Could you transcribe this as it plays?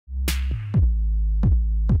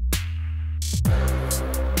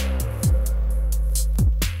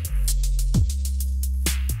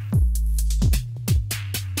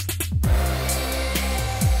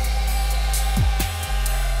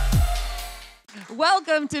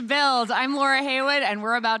Welcome to Build. I'm Laura Haywood, and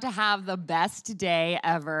we're about to have the best day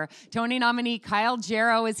ever. Tony nominee Kyle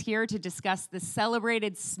Jarrow is here to discuss the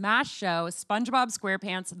celebrated smash show, SpongeBob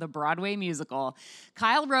SquarePants, the Broadway Musical.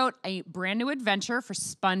 Kyle wrote a brand new adventure for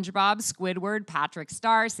SpongeBob, Squidward, Patrick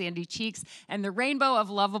Star, Sandy Cheeks, and the rainbow of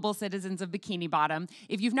lovable citizens of Bikini Bottom.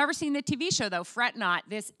 If you've never seen the TV show, though, fret not.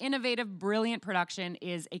 This innovative, brilliant production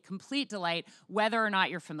is a complete delight, whether or not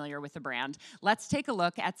you're familiar with the brand. Let's take a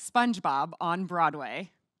look at SpongeBob on Broadway. So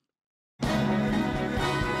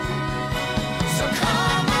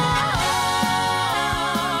come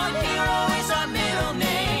on, hero is our middle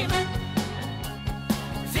name.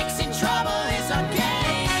 Fixing trouble is our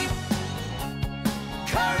game.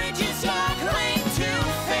 Courage is your claim to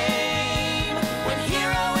fame. When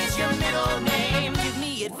hero is your middle name, give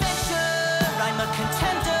me adventure, I'm a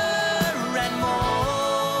contender and more.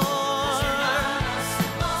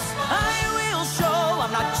 I will show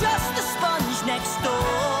I'm not just the sponge next door.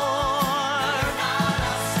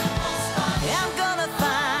 I'm gonna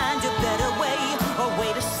find a better way, a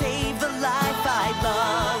way to save the life I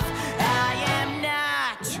love. I am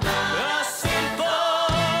not a simple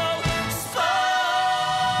sponge.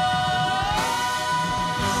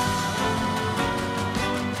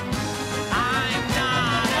 I'm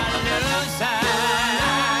not a loser.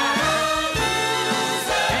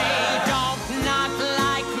 They don't not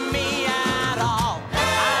like me at all.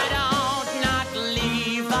 I don't not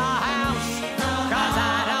leave the house, 'cause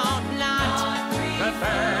I don't not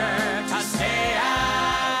prefer to stay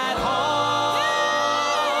at home.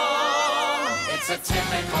 It's a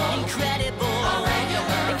typical, incredible,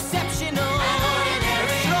 regular, exceptional,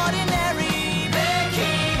 extraordinary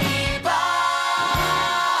Bikini Bottom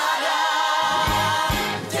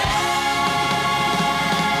day.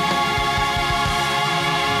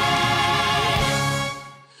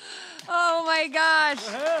 Oh my gosh.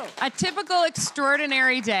 A typical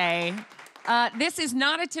extraordinary day. This is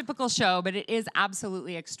not a typical show, but it is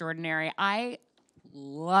absolutely extraordinary. I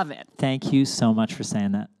love it. Thank you so much for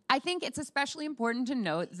saying that. I think it's especially important to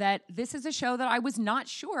note that this is a show that I was not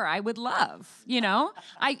sure I would love. You know,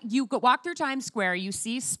 you walk through Times Square, you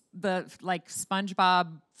see the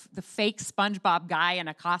SpongeBob, the fake SpongeBob guy in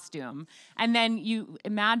a costume, and then you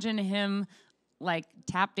imagine him like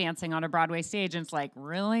tap dancing on a Broadway stage, and it's like,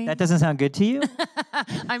 really? That doesn't sound good to you?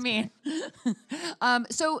 I mean,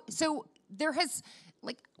 so there has,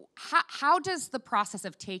 like, how does the process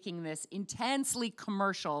of taking this intensely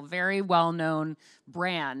commercial, very well-known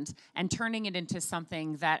brand and turning it into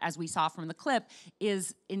something that, as we saw from the clip,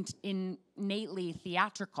 is innately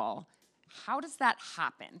theatrical, how does that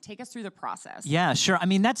happen? Take us through the process. Yeah, sure. I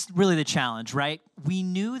mean, that's really the challenge, right? We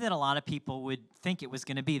knew that a lot of people would think it was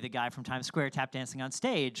going to be the guy from Times Square tap dancing on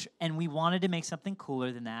stage, and we wanted to make something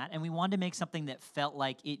cooler than that, and we wanted to make something that felt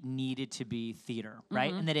like it needed to be theater,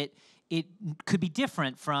 right? And that it could be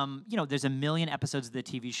different from, you know, there's a million episodes of the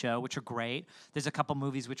TV show, which are great. There's a couple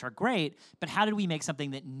movies which are great, but how did we make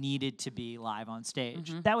something that needed to be live on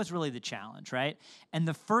stage? That was really the challenge, right? And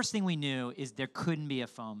the first thing we knew is there couldn't be a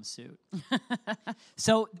foam suit.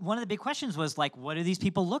 So one of the big questions was, like, what do these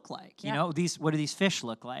people look like? You know, what do these fish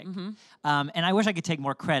look like? And I wish I could take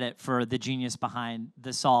more credit for the genius behind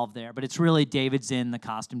the solve there, but it's really David Zinn, the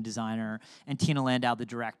costume designer, and Tina Landau, the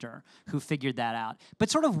director, who figured that out. But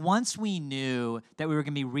sort of once we knew that we were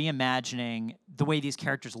going to be reimagining the way these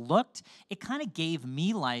characters looked, it kind of gave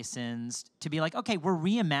me license to be like, okay, we're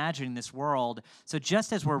reimagining this world. So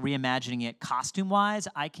just as we're reimagining it costume-wise,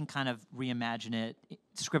 I can kind of reimagine it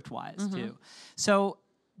script-wise too. So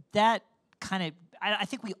that kind of, I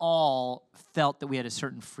think we all felt that we had a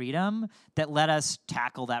certain freedom that let us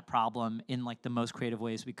tackle that problem in like the most creative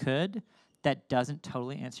ways we could. That doesn't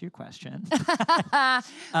totally answer your question.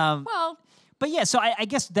 Well, but yeah, so I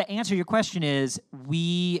guess the answer to your question is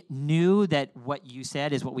we knew that what you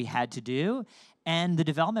said is what we had to do. And the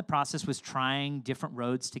development process was trying different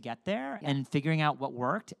roads to get there and figuring out what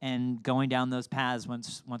worked and going down those paths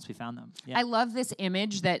once we found them. Yeah. I love this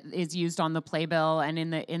image that is used on the playbill and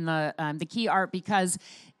in the key art, because,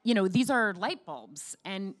 you know, these are light bulbs,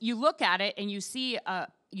 and you look at it and you see a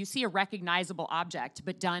recognizable object,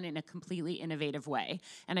 but done in a completely innovative way.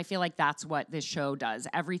 And I feel like that's what this show does.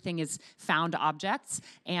 Everything is found objects.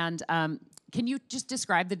 And can you just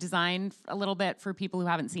describe the design a little bit for people who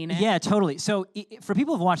haven't seen it? Yeah, totally. So for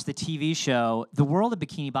people who've watched the TV show, the world of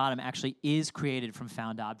Bikini Bottom actually is created from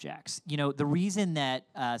found objects. You know, the reason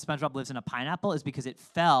that SpongeBob lives in a pineapple is because it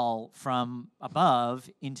fell from above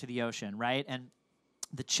into the ocean, right? And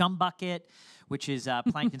The chum bucket, which is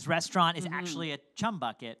Plankton's restaurant, is actually a chum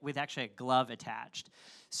bucket with actually a glove attached.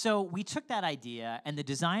 So we took that idea, and the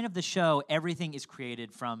design of the show, everything is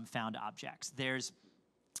created from found objects. There's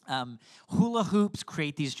hula hoops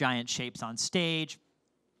create these giant shapes on stage.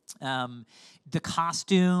 The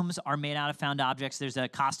costumes are made out of found objects. There's a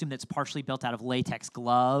costume that's partially built out of latex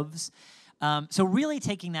gloves. So really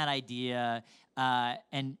taking that idea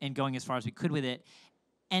and going as far as we could with it.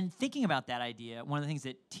 And thinking about that idea, one of the things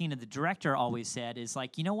that Tina, the director, always said is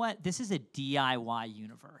like, you know what? This is a DIY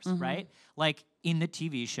universe, right? Like in the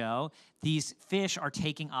TV show, these fish are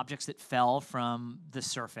taking objects that fell from the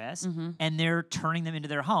surface and they're turning them into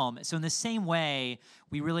their home. So in the same way,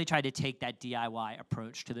 we really tried to take that DIY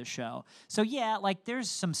approach to the show. So yeah, like there's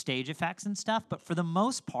some stage effects and stuff, but for the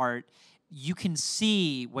most part, you can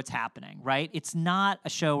see what's happening, right? It's not a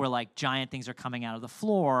show where like giant things are coming out of the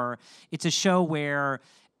floor. It's a show where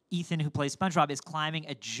Ethan, who plays SpongeBob, is climbing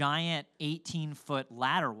a giant 18-foot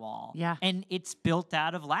ladder wall. Yeah. And it's built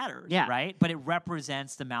out of ladders, right? But it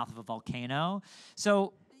represents the mouth of a volcano.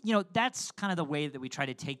 So, you know, that's kind of the way that we try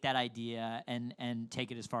to take that idea and take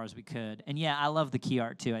it as far as we could. And yeah, I love the key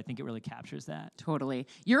art too. I think it really captures that. Totally.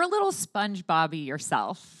 You're a little SpongeBob-y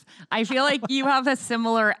yourself. I feel like you have a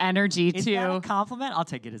similar energy Is to... that a compliment? I'll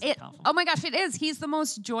take it as a compliment. Oh my gosh, it is. He's the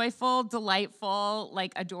most joyful, delightful,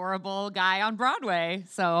 like adorable guy on Broadway.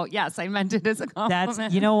 So yes, I meant it as a compliment.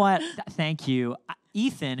 That's, you know what? Thank you.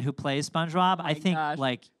 Ethan, who plays SpongeBob, I think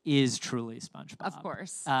like is truly SpongeBob. Of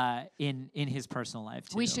course. In his personal life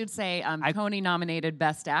too. We should say Tony-nominated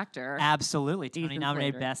Best Actor. Absolutely.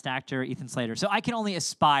 Tony-nominated Best Actor, Ethan Slater. So I can only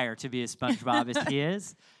aspire to be as SpongeBob as he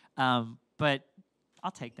is. But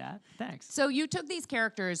I'll take that. Thanks. So you took these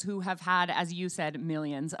characters who have had, as you said,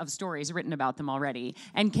 millions of stories written about them already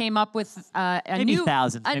and came up with a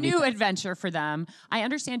new adventure for them. I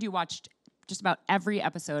understand you watched just about every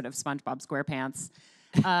episode of SpongeBob SquarePants.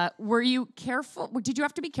 Were you careful? Did you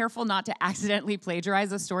have to be careful not to accidentally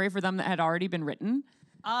plagiarize a story for them that had already been written?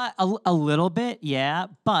 A little bit, yeah.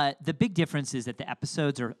 But the big difference is that the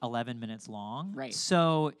episodes are 11 minutes long. Right.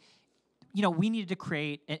 So, you know, we needed to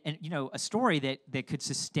create a story that could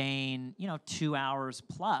sustain, 2 hours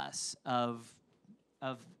plus of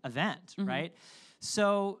event, right?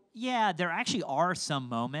 So, yeah, there actually are some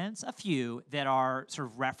moments, a few, that are sort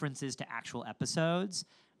of references to actual episodes.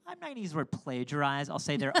 I'm not going to use the word plagiarize. I'll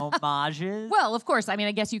say they're homages. Well, of course. I mean,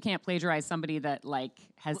 I guess you can't plagiarize somebody that, like,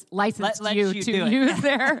 has licensed you to use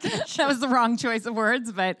their... That was the wrong choice of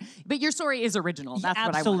words, but your story is original. That's what I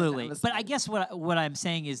wanted. Absolutely. But I guess what I'm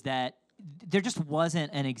saying is that there just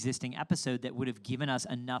wasn't an existing episode that would have given us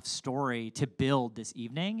enough story to build this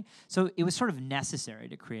evening. So it was sort of necessary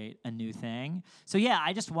to create a new thing. So yeah,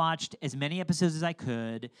 I just watched as many episodes as I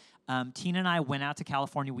could. Tina and I went out to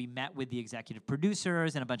California. We met with the executive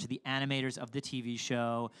producers and a bunch of the animators of the TV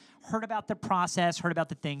show, heard about the process, heard about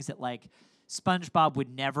the things that like SpongeBob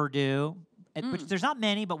would never do, which there's not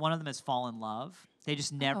many, but one of them is fall in love. They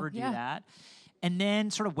just never do that. And then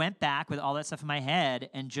sort of went back with all that stuff in my head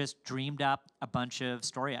and just dreamed up a bunch of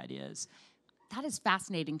story ideas. That is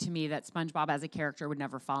fascinating to me that SpongeBob as a character would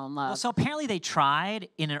never fall in love. Well, so apparently they tried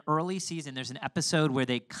in an early season. There's an episode where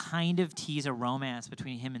they kind of tease a romance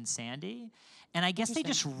between him and Sandy. And I guess they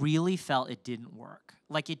just really felt it didn't work.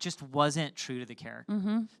 Like it just wasn't true to the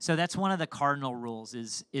character. So that's one of the cardinal rules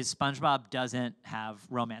is SpongeBob doesn't have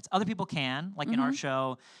romance. Other people can, like in our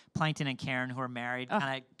show, Plankton and Karen, who are married,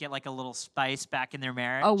 kind of get like a little spice back in their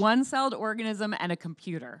marriage. A one-celled organism and a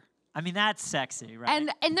computer. I mean, that's sexy, right?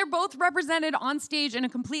 And they're both represented on stage in a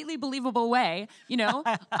completely believable way. You know,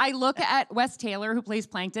 I look at Wes Taylor, who plays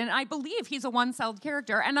Plankton, and I believe he's a one-celled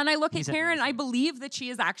character. And then I look at Karen, and I believe that she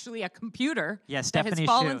is actually a computer that has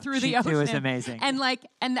fallen through the ocean. She too is amazing.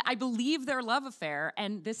 And I believe their love affair.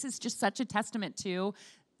 And this is just such a testament to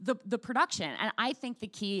the production. And I think the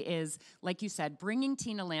key is, like you said, bringing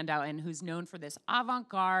Tina Landau in, who's known for this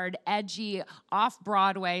avant-garde, edgy,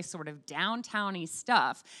 off-Broadway, sort of downtown-y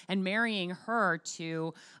stuff, and marrying her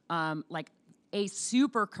to like a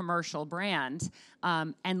super commercial brand,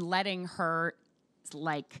 and letting her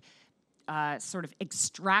like sort of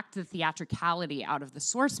extract the theatricality out of the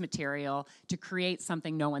source material to create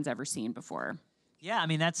something no one's ever seen before. Yeah, I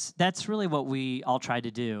mean, that's really what we all tried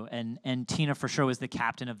to do, and Tina for sure was the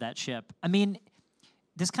captain of that ship. I mean,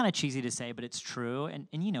 this is kind of cheesy to say, but it's true, and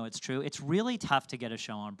you know it's true. It's really tough to get a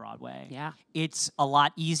show on Broadway. Yeah. It's a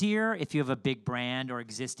lot easier if you have a big brand or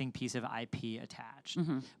existing piece of IP attached.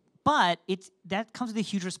 But that comes with a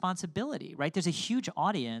huge responsibility, right? There's a huge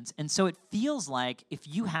audience. And so it feels like if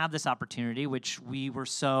you have this opportunity, which we were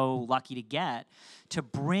so lucky to get, to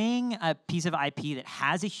bring a piece of IP that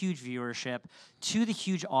has a huge viewership to the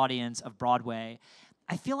huge audience of Broadway,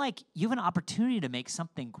 I feel like you have an opportunity to make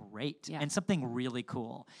something great and something really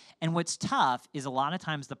cool. And what's tough is a lot of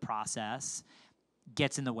times the process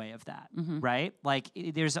gets in the way of that, right? Like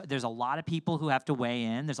there's a lot of people who have to weigh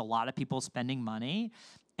in. There's a lot of people spending money.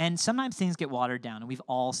 And sometimes things get watered down, and we've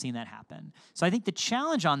all seen that happen. So I think the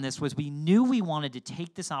challenge on this was we knew we wanted to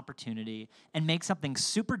take this opportunity and make something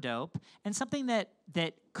super dope and something that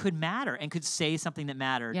could matter and could say something that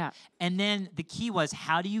mattered. Yeah. And then the key was,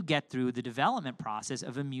 how do you get through the development process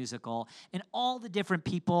of a musical and all the different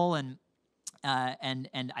people and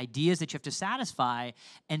ideas that you have to satisfy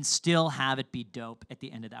and still have it be dope at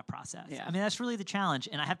the end of that process? Yeah. I mean, that's really the challenge.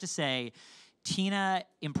 And I have to say, Tina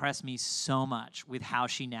impressed me so much with how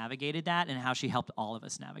she navigated that and how she helped all of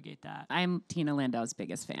us navigate that. I'm Tina Landau's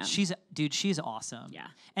biggest fan. She's awesome. Yeah.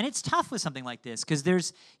 And it's tough with something like this because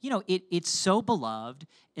there's, it's so beloved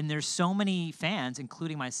and there's so many fans,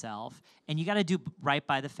 including myself, and you got to do right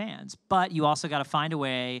by the fans. But you also got to find a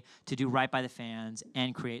way to do right by the fans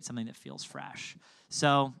and create something that feels fresh.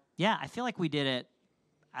 So, yeah, I feel like we did it.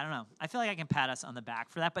 I don't know. I feel like I can pat us on the back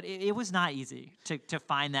for that, but it was not easy to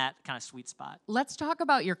find that kind of sweet spot. Let's talk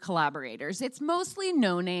about your collaborators. It's mostly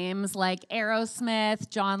no names like Aerosmith,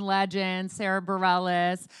 John Legend, Sarah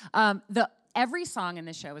Bareilles. Every song in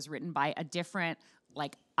the show is written by a different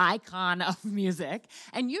icon of music.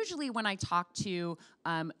 And usually when I talk to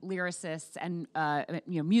lyricists and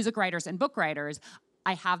music writers and book writers,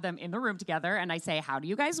 I have them in the room together and I say, how do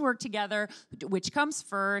you guys work together? Which comes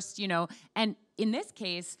first, And in this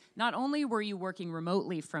case, not only were you working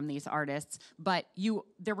remotely from these artists, but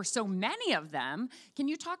there were so many of them. Can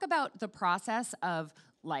you talk about the process of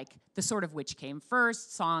the sort of which came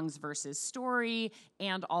first, songs versus story,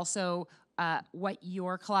 and also what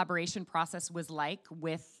your collaboration process was like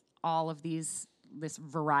with all of this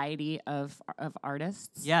variety of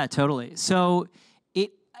artists? Yeah, totally. So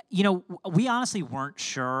we honestly weren't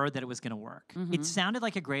sure that it was going to work. It sounded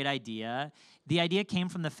like a great idea. The idea came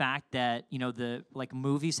from the fact that, the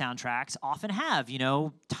movie soundtracks often have,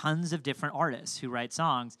 tons of different artists who write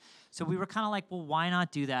songs. So we were kind of like, well, why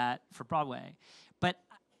not do that for Broadway? But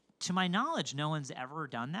to my knowledge, no one's ever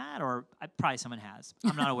done that, or probably someone has.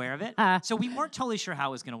 I'm not aware of it. So we weren't totally sure how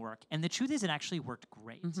it was going to work. And the truth is it actually worked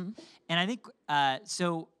great. And I think,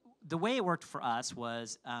 so the way it worked for us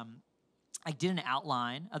was, I did an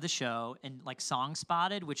outline of the show and song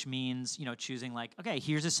spotted, which means, choosing okay,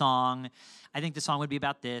 here's a song. I think the song would be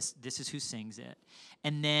about this. This is who sings it.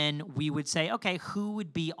 And then we would say, okay, who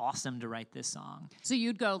would be awesome to write this song? So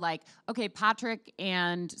you'd go okay, Patrick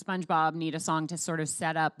and SpongeBob need a song to sort of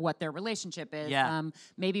set up what their relationship is. Yeah.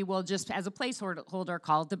 Maybe we'll just, as a placeholder,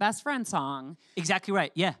 call it the best friend song. Exactly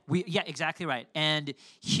right. Yeah. Exactly right. And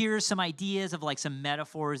here's some ideas of some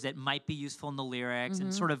metaphors that might be useful in the lyrics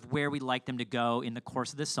and sort of where we'd like them to go in the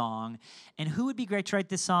course of the song. And who would be great to write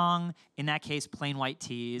this song? In that case, Plain White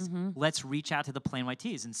Tees. Let's reach out to the Plain White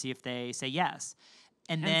Tees and see if they say yes.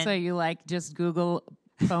 And then, so you just Google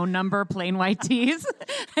phone number Plain White Tees,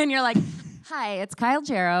 and you're like, "Hi, it's Kyle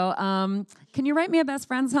Jarrow. Can you write me a best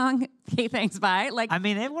friend song?" Okay, thanks, bye. I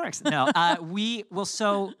mean, it works. No, we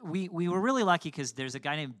were really lucky because there's a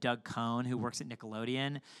guy named Doug Cohn who works at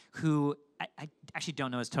Nickelodeon who I actually don't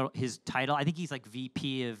know his title. I think he's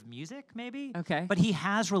VP of music, maybe. Okay. But he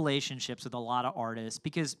has relationships with a lot of artists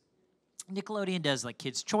because Nickelodeon does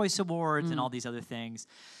Kids' Choice Awards and all these other things.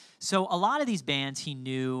 So a lot of these bands, he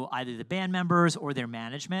knew either the band members or their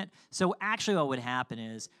management. So actually what would happen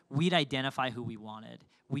is we'd identify who we wanted.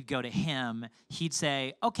 We'd go to him. He'd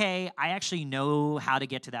say, okay, I actually know how to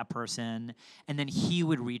get to that person. And then he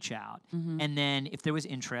would reach out. And then if there was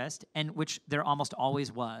interest, and which there almost always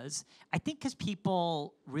was, I think because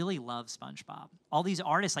people really love SpongeBob. All these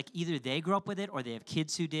artists, either they grew up with it or they have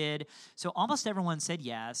kids who did. So almost everyone said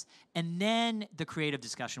yes. And then the creative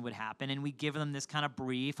discussion would happen. And we'd give them this kind of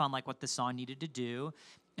brief on what the song needed to do.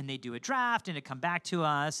 And they'd do a draft, and it'd come back to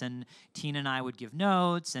us, and Tina and I would give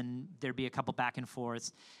notes, and there'd be a couple back and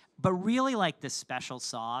forths. But really, the special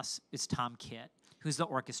sauce is Tom Kitt, who's the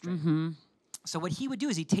orchestrator. So what he would do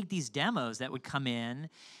is he'd take these demos that would come in,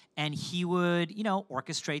 and he would,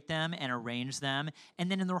 orchestrate them and arrange them. And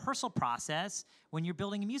then in the rehearsal process, when you're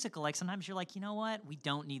building a musical, sometimes you're you know what? We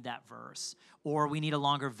don't need that verse, or we need a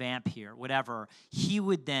longer vamp here, whatever. He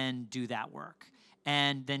would then do that work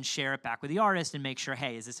and then share it back with the artist and make sure,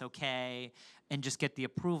 hey, is this okay? And just get the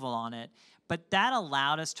approval on it. But that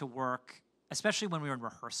allowed us to work especially when we were in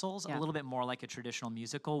rehearsals, Yeah. a little bit more like a traditional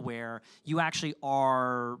musical where you actually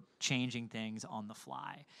are changing things on the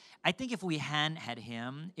fly. I think if we hadn't had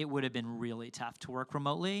him, it would have been really tough to work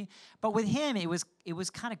remotely. But with him, it was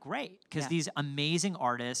kind of great because Yeah. these amazing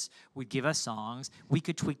artists would give us songs. We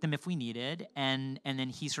could tweak them if we needed, and then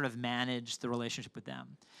he sort of managed the relationship with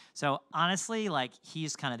them. So honestly, like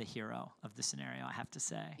he's kind of the hero of the scenario, I have to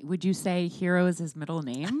say. Would you say Hero is his middle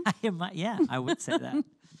name? Yeah, I would say that.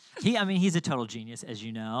 He's a total genius, as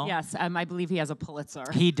you know. Yes, I believe he has a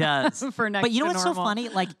Pulitzer. He does. For Next But you know to what's Normal. so funny?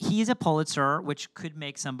 Like, he's a Pulitzer, which could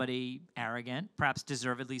make somebody arrogant, perhaps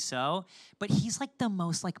deservedly so. But he's like the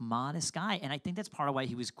most like modest guy. And I think that's part of why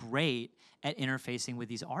he was great at interfacing with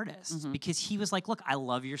these artists. Because he was like, look, I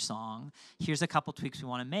love your song. Here's a couple tweaks we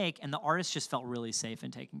want to make. And the artist just felt really safe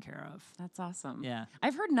and taken care of. That's awesome. Yeah.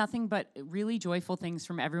 I've heard nothing but really joyful things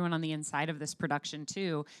from everyone on the inside of this production,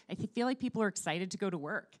 too. I feel like people are excited to go to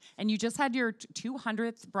work. And you just had your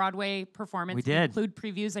 200th Broadway performance. We did. Include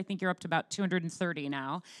previews. I think you're up to about 230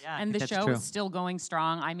 now. Yeah, I and think the that's show true. is still going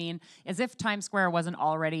strong. I mean, as if Times Square wasn't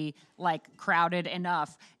already, like, crowded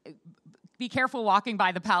enough. Be careful walking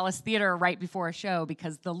by the Palace Theater right before a show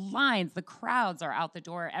because the lines, the crowds are out the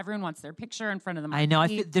door. Everyone wants their picture in front of the I know.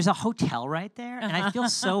 marquee. There's a hotel right there, and I feel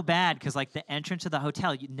so bad because, like, the entrance to the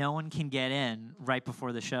hotel, no one can get in right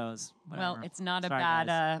before the shows. Well, Whatever. it's not Sorry, a bad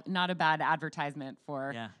guys. not a bad advertisement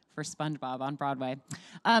for Yeah. for SpongeBob on Broadway.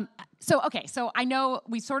 So I know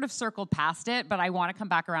we sort of circled past it, but I want to come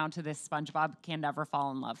back around to this SpongeBob Can Never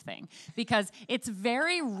Fall in Love thing because it's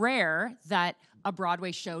very rare that a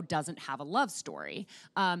Broadway show doesn't have a love story.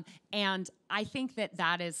 And I think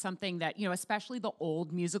that is something that, especially the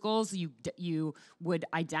old musicals, you would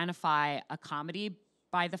identify a comedy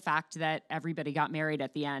by the fact that everybody got married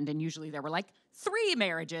at the end, and usually there were like 3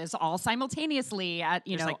 marriages all simultaneously at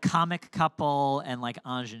There's like comic couple and like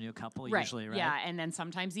ingenue couple usually, right? Yeah, and then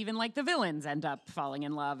sometimes even like the villains end up falling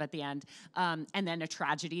in love at the end. And then a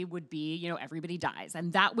tragedy would be, everybody dies.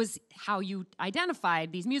 And that was how you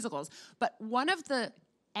identified these musicals. But one of the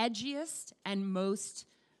edgiest and most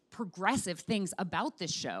progressive things about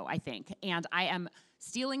this show, I think, and I am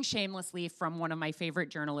stealing shamelessly from one of my favorite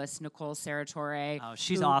journalists, Nicole Serratore. Oh,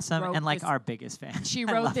 she's who awesome wrote and like this- our biggest fan. She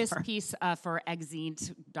I wrote love this her. piece for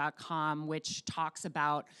exint.com, which talks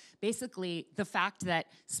about basically the fact that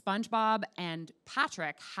SpongeBob and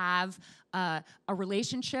Patrick have a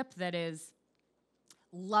relationship that is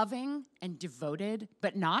loving and devoted,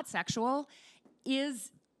 but not sexual,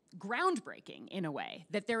 is groundbreaking in a way.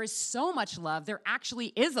 That there is so much love. There actually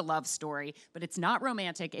is a love story, but it's not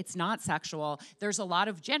romantic. It's not sexual. There's a lot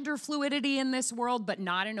of gender fluidity in this world, but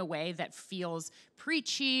not in a way that feels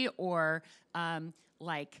preachy or or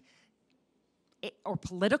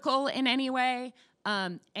political in any way.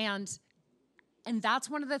 And that's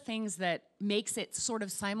one of the things that makes it sort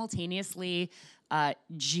of simultaneously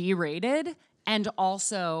G-rated and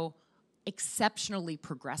also exceptionally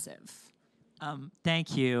progressive.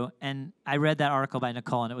 Thank you. And I read that article by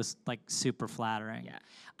Nicole, and it was like super flattering. Yeah.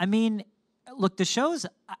 I mean, look, the show's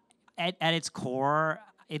at its core,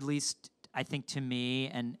 at least I think to me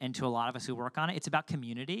and to a lot of us who work on it, it's about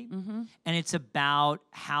community. And it's about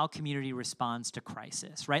how community responds to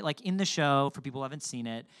crisis, right? Like in the show, for people who haven't seen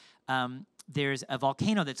it, there's a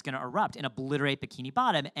volcano that's going to erupt and obliterate Bikini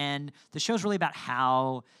Bottom. And the show's really about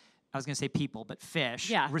how, I was going to say people, but fish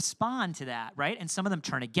respond to that, right? And some of them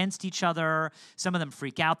turn against each other. Some of them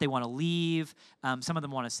freak out. They want to leave. Some of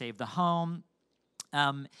them want to save the home.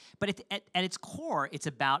 But at its core, it's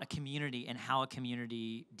about a community and how a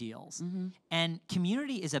community deals. And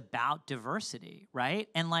community is about diversity, right?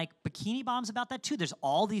 And like Bikini Bottom's about that too. There's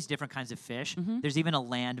all these different kinds of fish. There's even a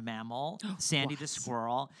land mammal, Sandy the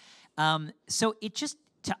squirrel. So it just,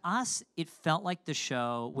 to us, it felt like the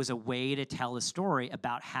show was a way to tell a story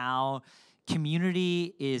about how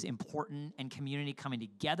community is important and community coming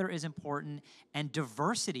together is important and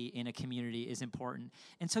diversity in a community is important.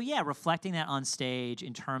 And so, yeah, reflecting that on stage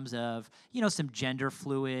in terms of, some gender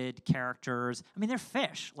fluid characters. I mean, they're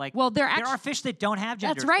fish. Like, Well, there are fish that don't have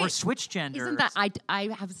genders That's right. or switch genders. Isn't that I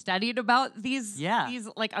have studied about these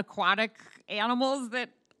like aquatic animals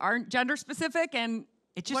that aren't gender specific, and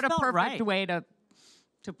It just what a felt perfect right. way to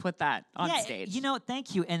put that on yeah, stage.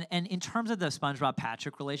 Thank you. And in terms of the SpongeBob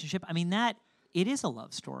Patrick relationship, I mean it is a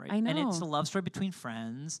love story. I know. And it's a love story between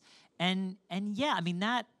friends. And yeah, I mean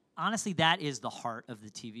that honestly that is the heart of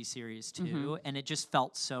the TV series too. And it just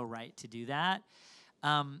felt so right to do that.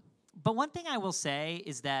 But one thing I will say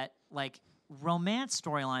is that like romance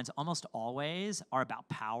storylines almost always are about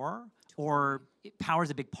power, or power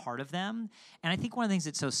is a big part of them. And I think one of the things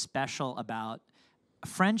that's so special about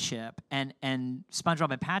friendship and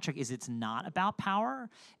SpongeBob and Patrick is it's not about power,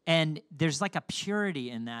 and there's like a purity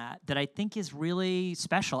in that I think is really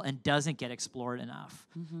special and doesn't get explored enough.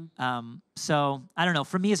 So I don't know.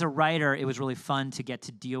 For me as a writer, it was really fun to get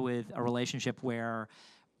to deal with a relationship where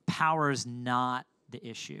power is not the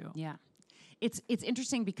issue. Yeah. It's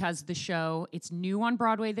interesting because the show, it's new on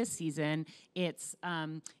Broadway this season. It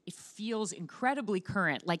feels incredibly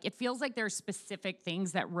current. Like, it feels like there are specific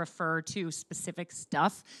things that refer to specific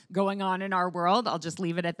stuff going on in our world. I'll just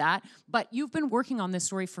leave it at that. But you've been working on this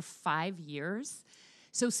story for 5 years.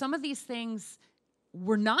 So some of these things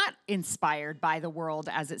were not inspired by the world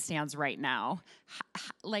as it stands right now.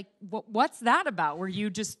 Like, what's that about? Were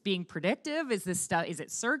you just being predictive? Is this stuff, is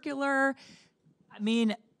it circular? I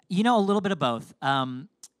mean, you know, a little bit of both.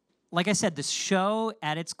 Like I said, the show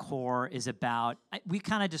at its core is about, we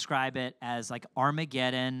kind of describe it as like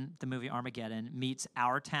Armageddon, the movie Armageddon, meets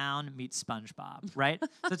Our Town, meets SpongeBob, right?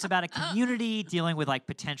 So it's about a community dealing with like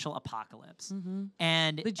potential apocalypse.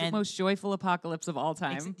 And The most joyful apocalypse of all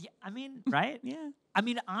time. I mean, right? Yeah. I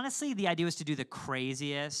mean, honestly, the idea was to do the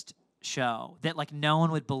craziest show that like no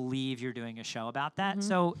one would believe you're doing a show about that.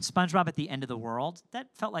 So SpongeBob at the End of the World, that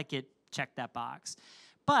felt like it checked that box.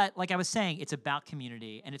 But like I was saying, it's about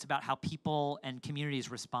community, and it's about how people and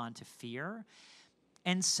communities respond to fear.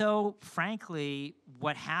 And so, frankly,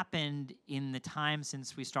 what happened in the time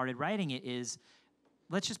since we started writing it is,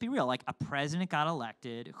 let's just be real, like a president got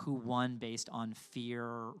elected who won based on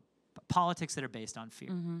fear, politics that are based on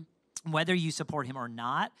fear. Whether you support him or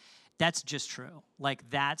not, that's just true. Like,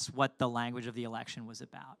 that's what the language of the election was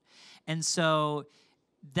about. And so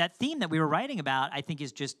that theme that we were writing about, I think,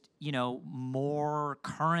 is just, you know, more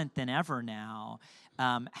current than ever now.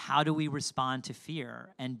 How do we respond to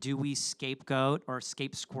fear? And do we scapegoat or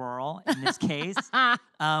scape squirrel, in this case,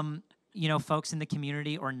 you know, folks in the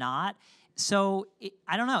community or not? So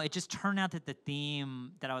I don't know. It just turned out that the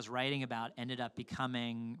theme that I was writing about ended up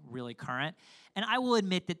becoming really current. And I will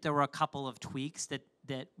admit that there were a couple of tweaks that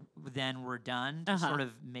then were done to sort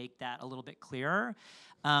of make that a little bit clearer.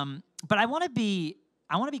 But I want to be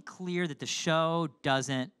clear that the show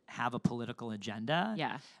doesn't have a political agenda.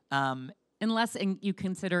 Yeah. Unless you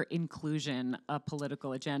consider inclusion a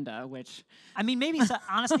political agenda, which... I mean, maybe,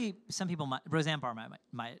 honestly, some people might, Roseanne Barr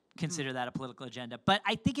might consider that a political agenda. But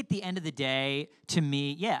I think at the end of the day, to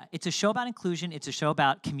me, yeah, it's a show about inclusion. It's a show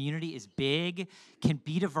about community is big, can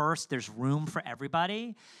be diverse. There's room for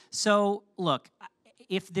everybody. So, look,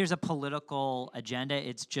 if there's a political agenda,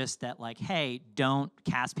 it's just that, like, hey, don't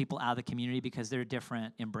cast people out of the community because they're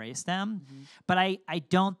different, embrace them. But I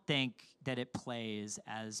don't think that it plays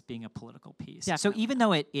as being a political piece. Definitely. So even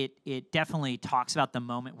though it definitely talks about the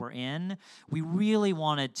moment we're in, we really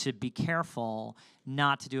wanted to be careful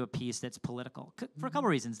not to do a piece that's political for a couple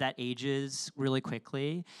of reasons. That ages really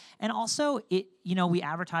quickly, and also we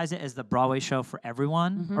advertise it as the Broadway show for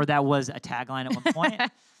everyone, or that was a tagline at one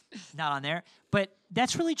point. Not on there, but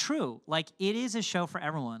that's really true. Like, it is a show for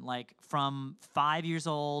everyone, like from 5 years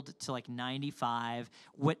old to like 95,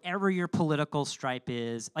 whatever your political stripe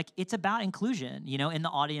is, like, it's about inclusion, in the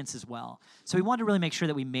audience as well. So we wanted to really make sure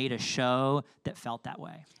that we made a show that felt that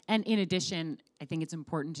way. And in addition, I think it's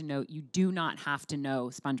important to note you do not have to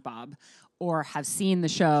know SpongeBob or have seen the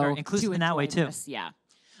show. Sure, inclusive in that way too. Yeah.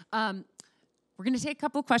 We're going to take a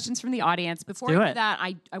couple of questions from the audience. Before I do that,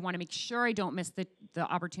 I want to make sure I don't miss the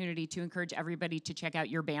opportunity to encourage everybody to check out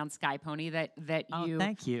your band Sky Pony that you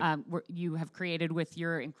thank you. You have created with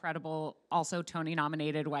your incredible, also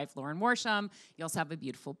Tony-nominated wife Lauren Worsham. You also have a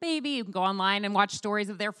beautiful baby. You can go online and watch stories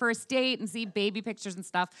of their first date and see baby pictures and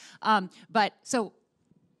stuff. So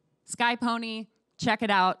Sky Pony, check it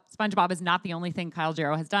out. SpongeBob is not the only thing Kyle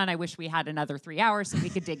Jarrow has done. I wish we had another 3 hours so we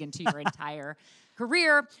could dig into your entire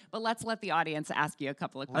career, but let's let the audience ask you a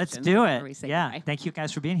couple of questions. Let's do it. We say goodbye. Thank you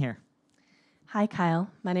guys for being here. Hi, Kyle.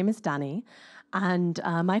 My name is Danny, and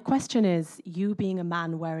my question is, you being a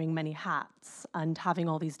man wearing many hats and having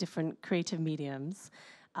all these different creative mediums,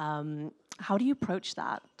 how do you approach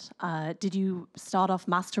that? Did you start off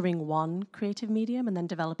mastering one creative medium and then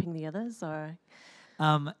developing the others, or?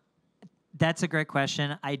 That's a great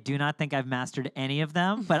question. I do not think I've mastered any of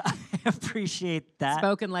them, but I appreciate that.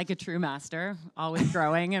 Spoken like a true master, always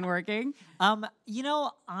growing and working.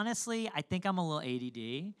 Honestly, I think I'm a little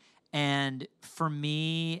ADD. And for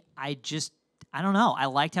me, I don't know. I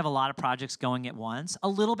like to have a lot of projects going at once, a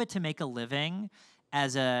little bit to make a living.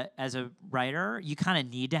 As a writer, you kind of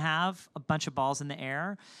need to have a bunch of balls in the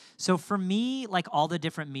air. So for me, like all the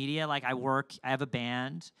different media, like I have a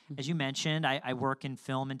band. As you mentioned, I work in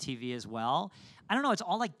film and TV as well. I don't know, it's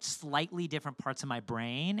all like slightly different parts of my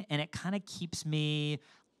brain, and it kind of keeps me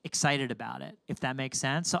excited about it, if that makes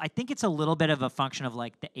sense. So I think it's a little bit of a function of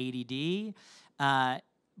like the ADD.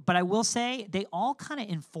 But I will say they all kind of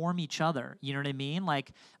inform each other. You know what I mean?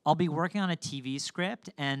 Like I'll be working on a TV script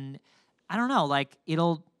and I don't know, like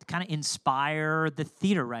it'll kind of inspire the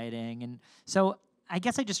theater writing. And so I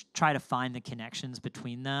guess I just try to find the connections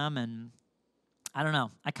between them. And I don't know,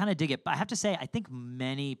 I kind of dig it. But I have to say, I think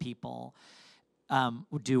many people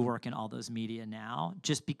do work in all those media now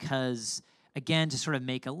just because, again, to sort of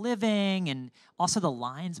make a living. And also the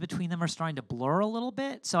lines between them are starting to blur a little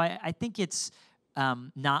bit. So I think it's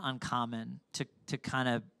not uncommon to kind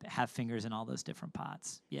of have fingers in all those different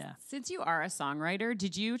pots. Yeah. Since you are a songwriter,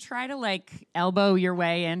 did you try to like elbow your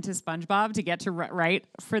way into SpongeBob to get to write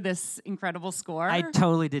for this incredible score? I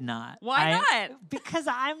totally did not. Why not? Because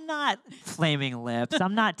I'm not Flaming Lips.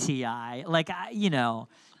 I'm not T.I. Like,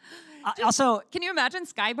 also, can you imagine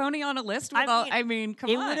Sky Pony on a list without, come on.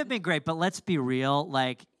 It would have been great, but let's be real.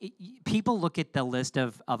 Like, people look at the list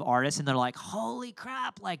of artists and they're like, holy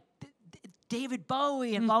crap, like, David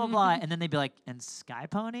Bowie and blah, blah, blah. And then they'd be like, and Sky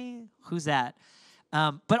Pony? Who's that?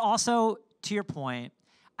 But also, to your point,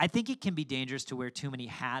 I think it can be dangerous to wear too many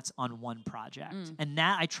hats on one project. And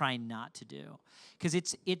that I try not to do. Because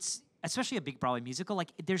it's especially a big Broadway musical,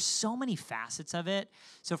 like there's so many facets of it.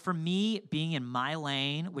 So for me, being in my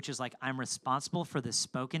lane, which is like I'm responsible for the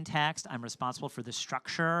spoken text, I'm responsible for the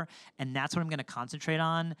structure, and that's what I'm gonna concentrate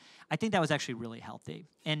on, I think that was actually really healthy.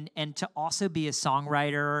 And to also be a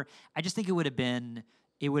songwriter, I just think it would have been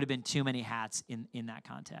too many hats in that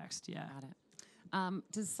context. Yeah. Got it.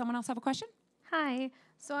 Does someone else have a question? Hi.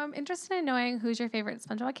 So I'm interested in knowing who's your favorite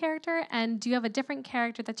SpongeBob character, and do you have a different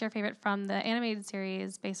character that's your favorite from the animated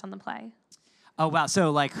series based on the play? Oh, wow.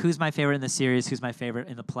 So, like, who's my favorite in the series? Who's my favorite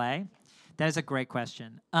in the play? That is a great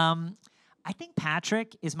question. I think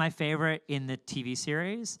Patrick is my favorite in the TV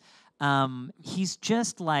series. He's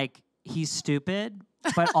just, like, he's stupid,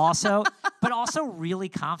 but also really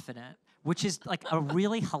confident, which is, like, a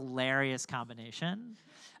really hilarious combination.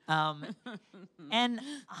 And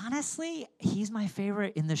honestly, he's my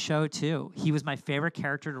favorite in the show too. He was my favorite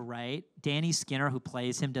character to write. Danny Skinner, who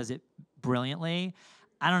plays him, does it brilliantly.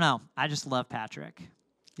 I don't know. I just love Patrick.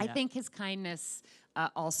 I Yeah. think his kindness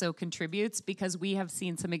also contributes because we have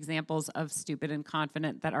seen some examples of stupid and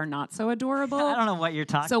confident that are not so adorable. I don't know what you're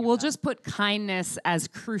talking about. So we'll just put kindness as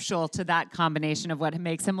crucial to that combination of what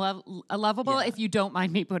makes him lovable. Yeah. If you don't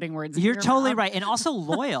mind me putting words in You're your totally mouth. right. And also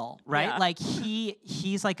loyal, right? Yeah. Like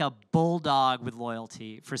he's like a bulldog with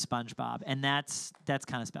loyalty for SpongeBob. And that's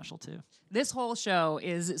kind of special too. This whole show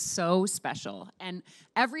is so special. And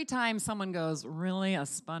every time someone goes, really, a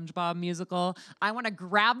SpongeBob musical? I want to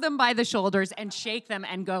grab them by the shoulders and shake them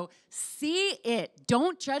and go, see it.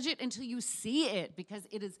 Don't judge it until you see it, because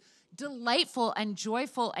it is delightful and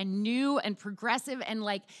joyful and new and progressive. And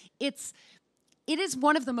like, it is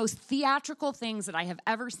one of the most theatrical things that I have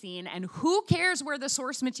ever seen. And who cares where the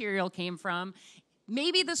source material came from?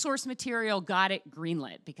 Maybe the source material got it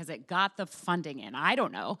greenlit because it got the funding in. I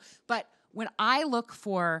don't know. But when I look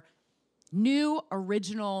for new,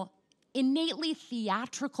 original, innately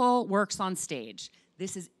theatrical works on stage,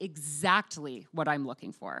 this is exactly what I'm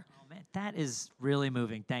looking for. Oh man, that is really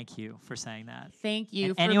moving. Thank you for saying that. Thank you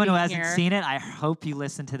And for anyone who being hasn't here. seen it, I hope you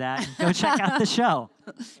listen to that and go check out the show.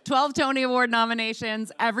 12 Tony Award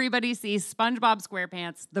nominations. Everybody see SpongeBob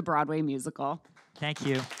SquarePants, the Broadway musical. Thank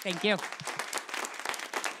you. Thank you.